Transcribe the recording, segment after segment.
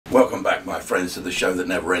friends to the show that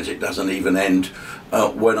never ends. It doesn't even end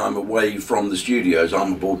when I'm away from the studios.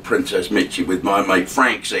 I'm aboard Princess Mitchie with my mate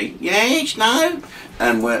Franksy. Yes, no?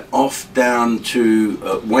 And we're off down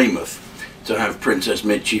to Weymouth to have Princess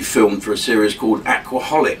Mitchie filmed for a series called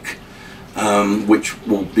Aquaholic, which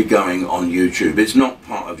will be going on YouTube. It's not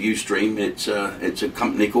part of Ustream. It's a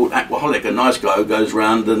company called Aquaholic. A nice guy who goes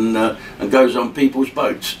around and goes on people's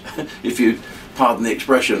boats, if you pardon the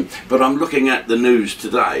expression. But I'm looking at the news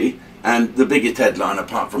today, and the biggest headline,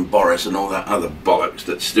 apart from Boris and all that other bollocks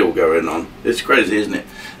that's still going on, it's crazy, isn't it?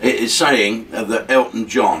 It is saying that Elton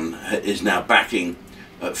John is now backing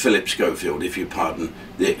Phillip Schofield, if you pardon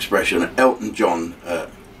the expression. Elton John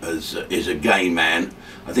is a gay man.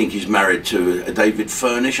 I think he's married to a David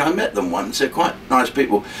Furnish. I met them once. They're quite nice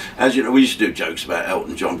people. As you know, we used to do jokes about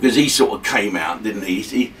Elton John because he sort of came out, didn't he?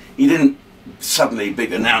 He didn't suddenly,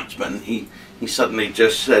 big announcement. He suddenly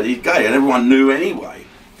just said he's gay, and everyone knew anyway.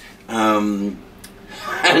 And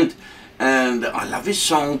I love his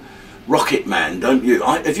song Rocket Man, don't you?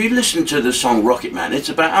 If you listen to the song Rocket Man, it's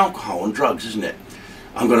about alcohol and drugs, isn't it?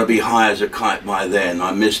 I'm going to be high as a kite by then.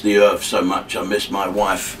 I miss the earth so much. I miss my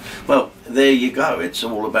wife. Well, there you go. It's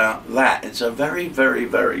all about that. It's a very, very,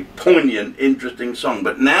 very poignant, interesting song.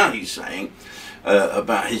 But now he's saying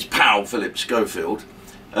about his pal, Phillip Schofield,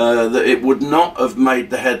 that it would not have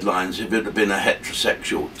made the headlines if it had been a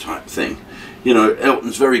heterosexual type thing. You know,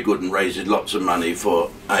 Elton's very good and raises lots of money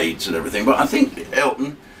for AIDS and everything. But I think,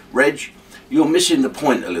 Elton, Reg, you're missing the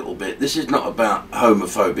point a little bit. This is not about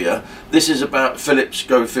homophobia. This is about Phillip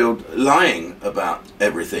Schofield lying about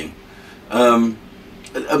everything. Why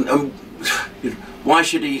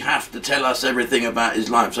should he have to tell us everything about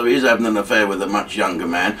his life? So he's having an affair with a much younger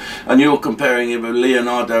man, and you're comparing him with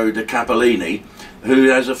Leonardo DiCapellini, who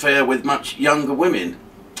has an affair with much younger women.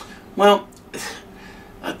 Well,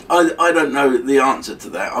 I don't know the answer to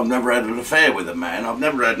that. I've never had an affair with a man. I've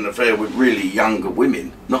never had an affair with really younger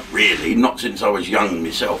women. Not really, not since I was young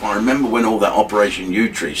myself. I remember when all that Operation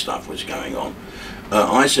U-Tree stuff was going on.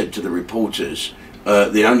 I said to the reporters,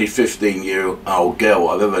 the only 15-year-old girl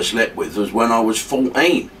I've ever slept with was when I was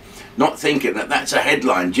 14. Not thinking that that's a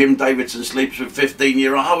headline. Jim Davidson sleeps with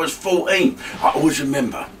 15-year-old. I was 14. I always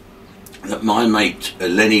remember that my mate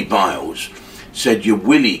Lenny Biles said your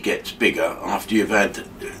willy gets bigger after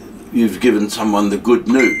you've given someone the good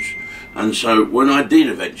news. And so when I did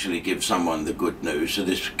eventually give someone the good news to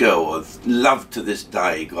this girl I've loved to this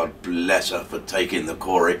day, God bless her for taking the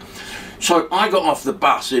Corey, so I got off the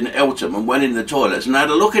bus in Eltham and went in the toilets and had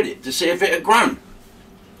a look at it to see if it had grown.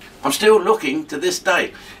 I'm still looking to this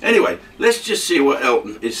day. Anyway, let's just see what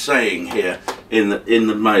Elton is saying here in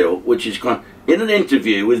the Mail, which is quite, in an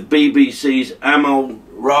interview with BBC's Amal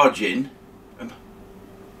Rajin,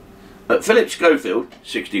 Phillip Schofield,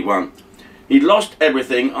 61, he'd lost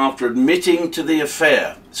everything after admitting to the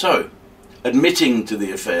affair. So, admitting to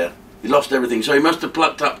the affair, he lost everything. So he must have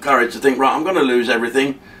plucked up courage to think, right, I'm going to lose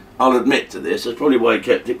everything. I'll admit to this. That's probably why he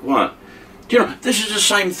kept it quiet. Do you know, this is the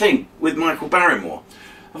same thing with Michael Barrymore.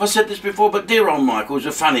 Have I said this before? But dear old Michael's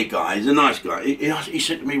a funny guy. He's a nice guy. He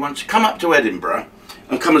said to me once, come up to Edinburgh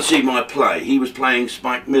and come and see my play. He was playing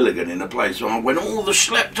Spike Milligan in a play, so I went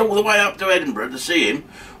slept all the way up to Edinburgh to see him.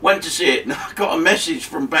 Went to see it, and I got a message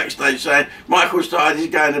from backstage saying, Michael's tired, he's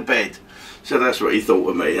going to bed. So that's what he thought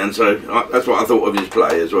of me, and so that's what I thought of his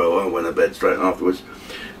play as well. I went to bed straight afterwards.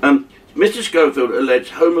 Mr. Schofield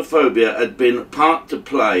alleged homophobia had been part to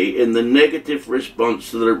play in the negative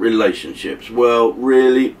response to the relationships. Well,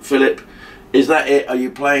 really, Phillip, is that it? Are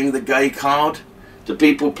you playing the gay card? Do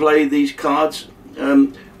people play these cards?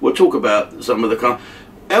 We'll talk about some of the cards.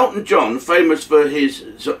 Elton John, famous for his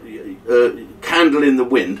Candle in the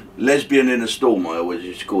Wind, lesbian in a storm, I always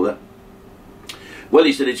used to call that. Well,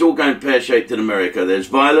 he said it's all going pear-shaped in America. There's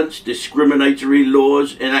violence, discriminatory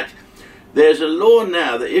laws enact. There's a law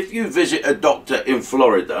now that if you visit a doctor in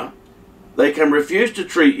Florida, they can refuse to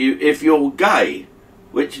treat you if you're gay,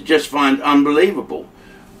 which I just find unbelievable.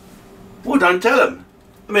 Well, don't tell them.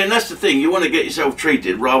 I mean, that's the thing. You want to get yourself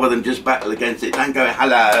treated rather than just battle against it. Don't go,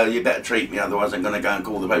 hello, you better treat me, otherwise I'm going to go and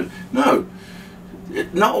call the police. No,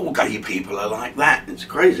 not all gay people are like that. It's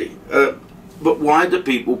crazy. But why do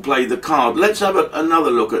people play the card? Let's have another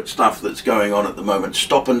look at stuff that's going on at the moment.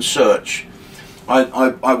 Stop and search.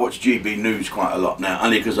 I watch GB News quite a lot now,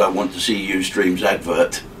 only because I want to see Ustream's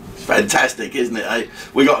advert. It's fantastic, isn't it? Eh?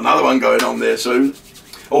 We got another one going on there soon.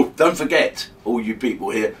 Oh, don't forget, all you people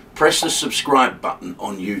here, press the subscribe button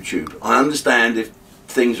on YouTube. I understand if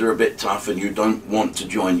things are a bit tough and you don't want to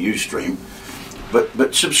join Ustream,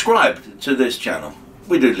 but subscribe to this channel.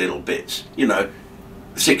 We do little bits, you know,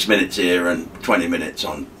 6 minutes here and 20 minutes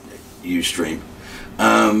on Ustream.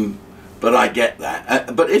 But I get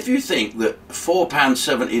that. But if you think that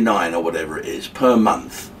 £4.79 or whatever it is per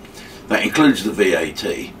month, that includes the VAT,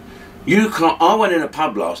 you can't. I went in a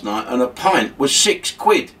pub last night and a pint was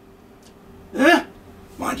 £6. Yeah,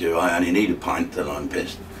 mind you, I only need a pint till I'm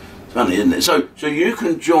pissed. It's funny, isn't it? So you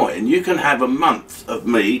can join. You can have a month of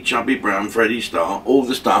me, Chubby Brown, Freddie Starr, all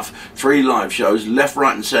the stuff, 3 live shows, left,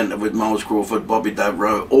 right, and centre with Miles Crawford, Bobby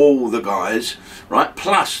Davro, all the guys, right?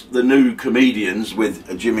 Plus the new comedians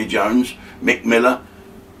with Jimmy Jones, Mick Miller.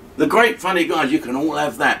 The great funny guys, you can all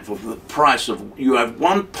have that for the price of, you have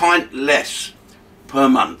 1 pint less per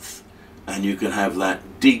month, and you can have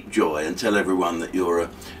that deep joy and tell everyone that you're a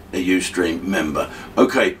Ustream member.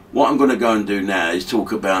 Okay, what I'm going to go and do now is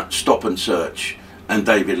talk about Stop and Search and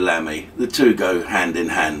David Lammy. The two go hand in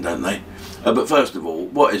hand, don't they? But first of all,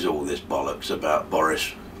 what is all this bollocks about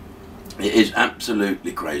Boris? It is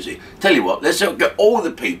absolutely crazy. Tell you what, let's get all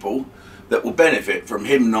the people that will benefit from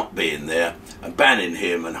him not being there and banning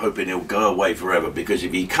him and hoping he'll go away forever, because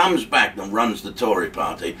if he comes back and runs the Tory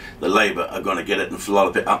party, the Labour are going to get it and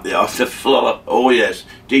flollop it up the arse. Flollop. Oh yes,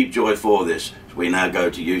 deep joy for this. We now go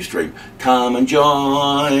to Ustream. Come and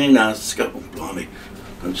join us. Go, oh, blimey,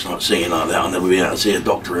 don't start singing like that. I'll never be able to see a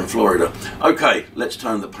doctor in Florida. Okay, let's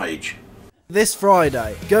turn the page. This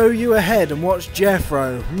Friday, go you ahead and watch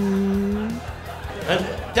Jeffro. And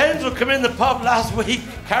Denzel came in the pub last week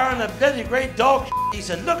carrying a bloody great dog. He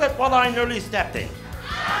said, look at what I nearly stepped in.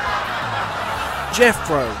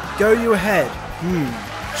 Jeffro, go you ahead.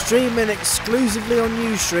 Streaming exclusively on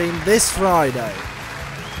Ustream this Friday.